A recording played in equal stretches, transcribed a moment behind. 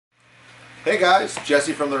Hey guys,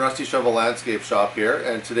 Jesse from the Rusty Shovel Landscape Shop here,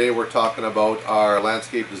 and today we're talking about our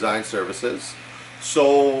landscape design services.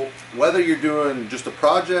 So whether you're doing just a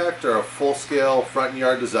project or a full-scale front and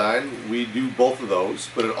yard design, we do both of those,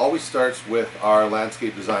 but it always starts with our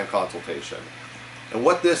landscape design consultation. And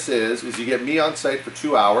what this is you get me on site for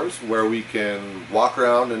 2 hours where we can walk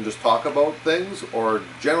around and just talk about things, or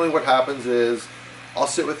generally what happens is I'll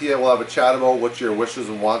sit with you, we'll have a chat about what your wishes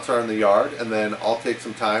and wants are in the yard, and then I'll take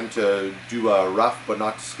some time to do a rough but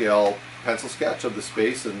not to scale pencil sketch of the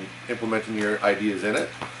space and implementing your ideas in it.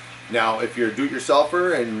 Now, if you're a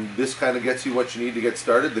do-it-yourselfer and this kind of gets you what you need to get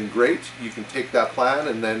started, then great. You can take that plan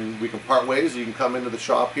and then we can part ways. You can come into the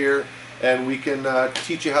shop here and we can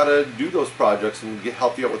teach you how to do those projects and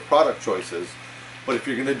help you out with product choices. But if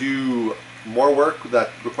you're going to do more work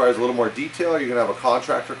that requires a little more detail, you're going to have a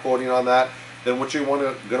contractor quoting on that, then what you're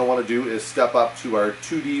going to want to do is step up to our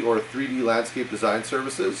 2D or 3D landscape design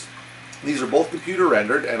services. These are both computer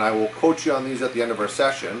rendered, and I will quote you on these at the end of our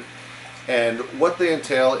session. And what they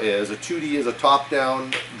entail is a 2D is a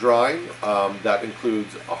top-down drawing that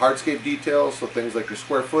includes a hardscape details, so things like your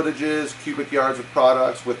square footages, cubic yards of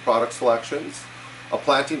products with product selections, a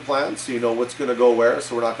planting plan so you know what's going to go where,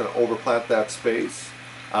 so we're not going to overplant that space,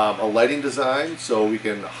 a lighting design so we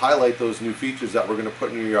can highlight those new features that we're going to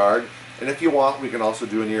put in your yard. And if you want, we can also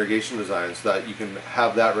do an irrigation design so that you can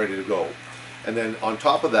have that ready to go. And then on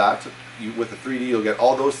top of that, with the 3D, you'll get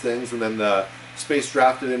all those things, and then the space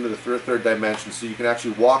drafted into the third dimension, so you can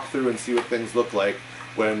actually walk through and see what things look like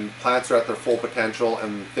when plants are at their full potential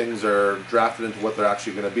and things are drafted into what they're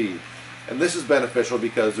actually going to be. And this is beneficial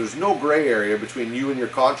because there's no gray area between you and your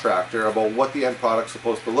contractor about what the end product's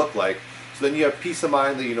supposed to look like. So then you have peace of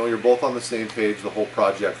mind that you know you're both on the same page the whole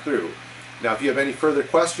project through. Now, if you have any further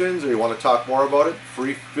questions or you want to talk more about it,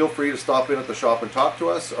 feel free to stop in at the shop and talk to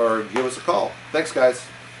us or give us a call. Thanks, guys.